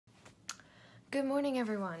Good morning,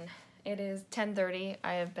 everyone. It is 10:30.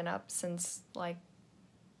 I have been up since like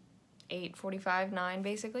 8:45, 9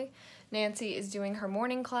 basically. Nancy is doing her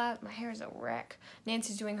morning class. My hair is a wreck.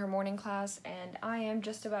 Nancy's doing her morning class, and I am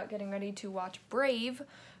just about getting ready to watch Brave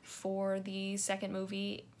for the second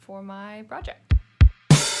movie for my project.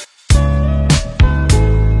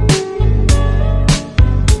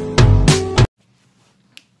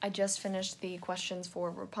 I just finished the questions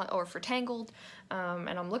for Tangled, and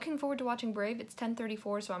I'm looking forward to watching Brave. It's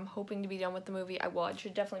 10:34, so I'm hoping to be done with the movie. I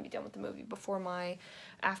should definitely be done with the movie before my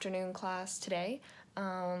afternoon class today.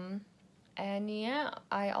 And yeah,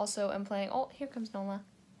 I also am planning. Oh, here comes Nola.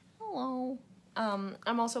 Hello.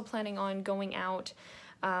 I'm also planning on going out,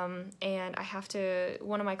 and I have to.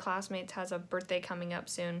 One of my classmates has a birthday coming up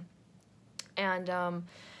soon, and I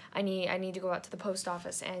need to go out to the post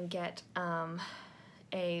office and get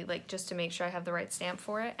just to make sure I have the right stamp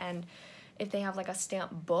for it, and if they have like a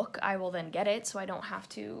stamp book, I will then get it, so I don't have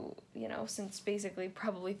to, since basically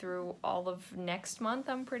probably through all of next month,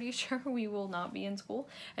 I'm pretty sure we will not be in school,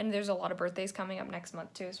 and there's a lot of birthdays coming up next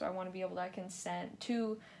month too, so I want to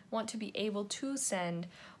be able to send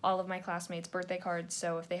all of my classmates birthday cards,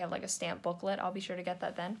 so if they have like a stamp booklet, I'll be sure to get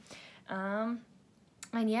that then.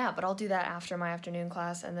 And yeah, but I'll do that after my afternoon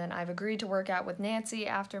class, and then I've agreed to work out with Nancy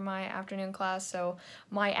after my afternoon class, so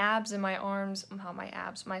my abs and my arms,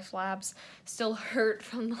 my flabs still hurt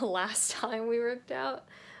from the last time we worked out.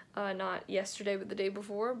 Not yesterday, but the day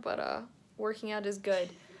before, but working out is good.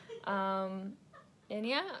 And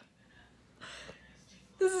yeah.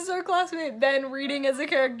 This is our classmate Ben reading as a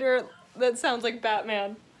character that sounds like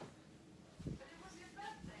Batman.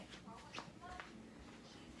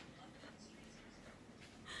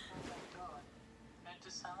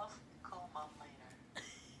 Call mom later.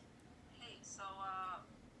 Hey, so,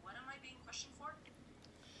 what am I being questioned for?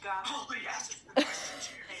 God. Holy ass, the questions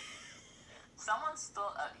here. Hey, someone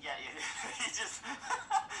stole, he just,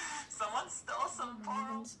 someone stole some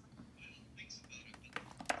pearls.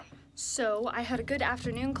 So I had a good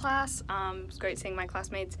afternoon class. It was great seeing my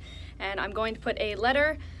classmates, and I'm going to put a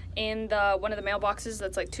letter in one of the mailboxes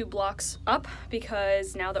that's like 2 blocks up,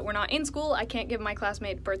 because now that we're not in school, I can't give my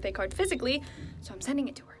classmate a birthday card physically, so I'm sending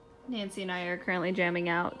it to her. Nancy and I are currently jamming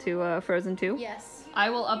out to Frozen 2. Yes. I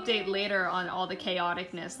will update later on all the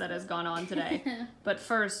chaoticness that has gone on today, but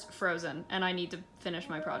first Frozen, and I need to finish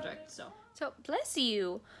my project, so bless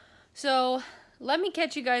you. So let me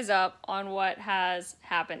catch you guys up on what has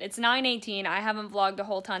happened. It's 9:18. I haven't vlogged a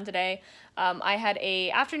whole ton today. I had a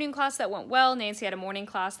afternoon class that went well. Nancy had a morning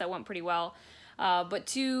class that went pretty well. But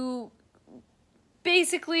to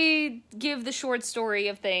basically give the short story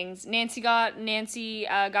of things, Nancy got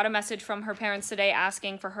a message from her parents today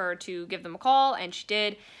asking for her to give them a call, and she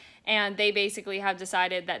did. And they basically have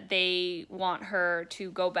decided that they want her to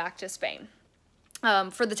go back to Spain.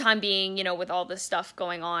 For the time being, with all this stuff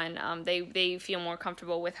going on, they feel more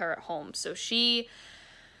comfortable with her at home. So she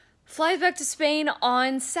flies back to Spain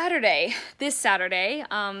on this Saturday.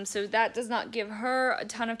 So that does not give her a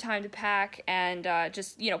ton of time to pack and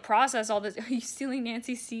just, process all this. Are you stealing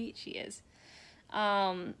Nancy's seat? She is.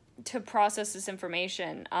 To process this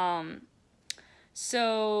information.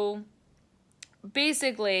 So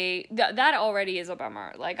basically, that already is a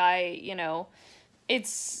bummer. Like,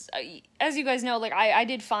 it's, as you guys know, like, I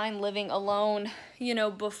did fine living alone,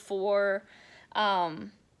 before,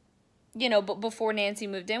 before Nancy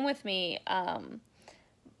moved in with me,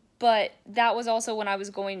 but that was also when I was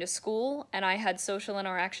going to school, and I had social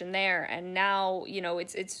interaction there, and now,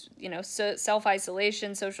 it's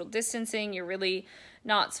self-isolation, social distancing, you're really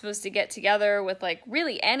not supposed to get together with, like,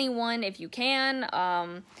 really anyone if you can,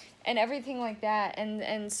 and everything like that,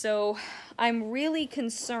 and so I'm really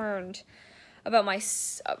concerned about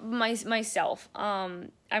myself.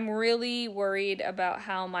 I'm really worried about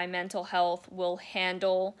how my mental health will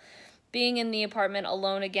handle being in the apartment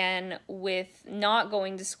alone again, with not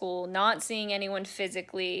going to school, not seeing anyone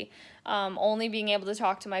physically, only being able to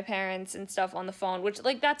talk to my parents and stuff on the phone, which,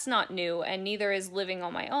 like, that's not new, and neither is living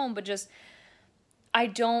on my own, but just, I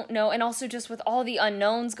don't know, and also just with all the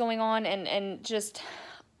unknowns going on, and just,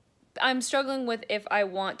 I'm struggling with if I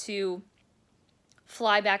want to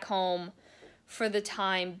fly back home for the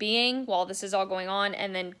time being while this is all going on,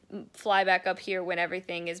 and then fly back up here when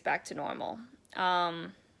everything is back to normal. I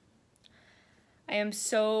am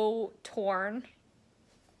so torn.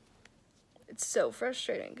 It's so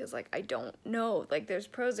frustrating because, like, I don't know. Like, there's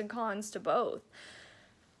pros and cons to both.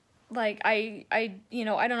 Like, I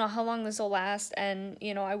don't know how long this will last, and,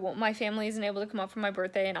 my family isn't able to come up for my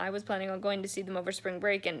birthday, and I was planning on going to see them over spring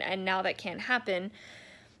break, and now that can't happen.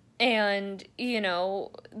 And, you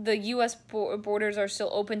know, the U.S. borders are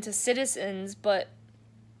still open to citizens, but,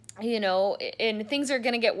 you know, and things are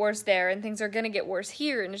going to get worse there, and things are going to get worse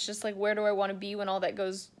here, and it's just like, where do I want to be when all that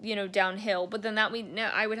goes, you know, downhill? But then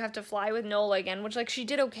I would have to fly with Nola again, which, like, she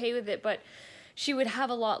did okay with it, but she would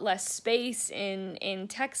have a lot less space in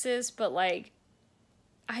Texas, but, like,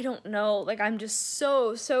 I don't know, like, I'm just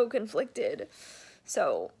so conflicted.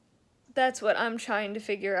 So that's what I'm trying to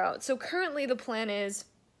figure out. So currently the plan is,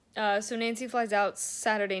 so Nancy flies out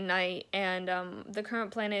Saturday night, and the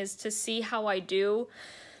current plan is to see how I do,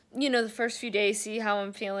 you know, the first few days, see how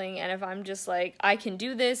I'm feeling, and if I'm just like, I can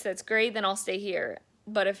do this, that's great, then I'll stay here.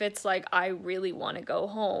 But if it's like, I really want to go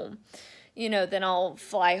home, you know, then I'll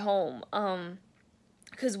fly home,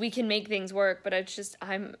 because we can make things work. But it's just,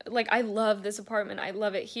 I'm, like, I love this apartment, I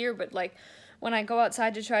love it here, but, like, when I go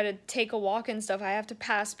outside to try to take a walk and stuff, I have to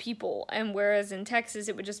pass people, and whereas in Texas,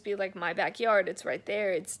 it would just be, like, my backyard, it's right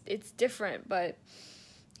there, it's different, but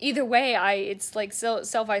either way, it's, like,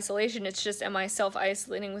 self-isolation. It's just, am I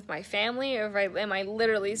self-isolating with my family, or am I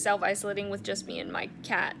literally self-isolating with just me and my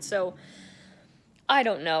cat? So, I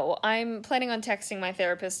don't know. I'm planning on texting my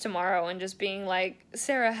therapist tomorrow and just being like,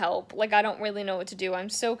 Sarah, help. Like, I don't really know what to do. I'm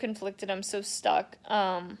so conflicted. I'm so stuck.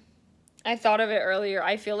 I thought of it earlier.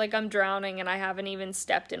 I feel like I'm drowning and I haven't even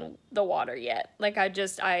stepped in the water yet. Like,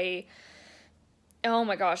 oh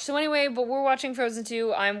my gosh. So anyway, but we're watching Frozen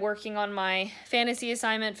 2. I'm working on my fantasy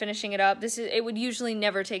assignment, finishing it up. It would usually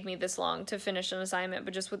never take me this long to finish an assignment,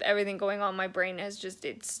 but just with everything going on, my brain has just,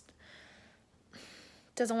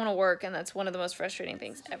 doesn't want to work, and that's one of the most frustrating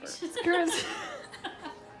things ever.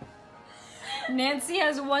 Nancy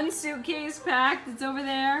has one suitcase packed. It's over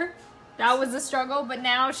there. That was a struggle, but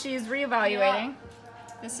now she's reevaluating.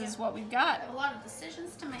 This is what we've got. I have a lot of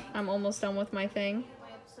decisions to make. I'm almost done with my thing. My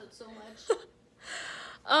episode so much.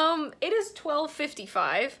 It is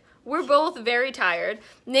 12:55. We're both very tired.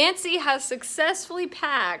 Nancy has successfully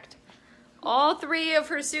packed all 3 of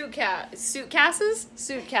her suitcases.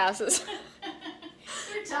 You're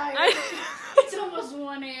tired. It's almost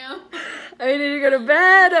 1 a.m. I need to go to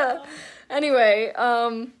bed. Anyway,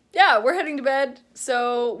 yeah, we're heading to bed,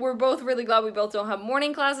 so we're both really glad we both don't have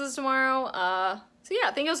morning classes tomorrow. So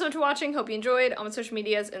yeah, thank you so much for watching. Hope you enjoyed. All my social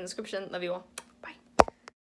medias in the description. Love you all.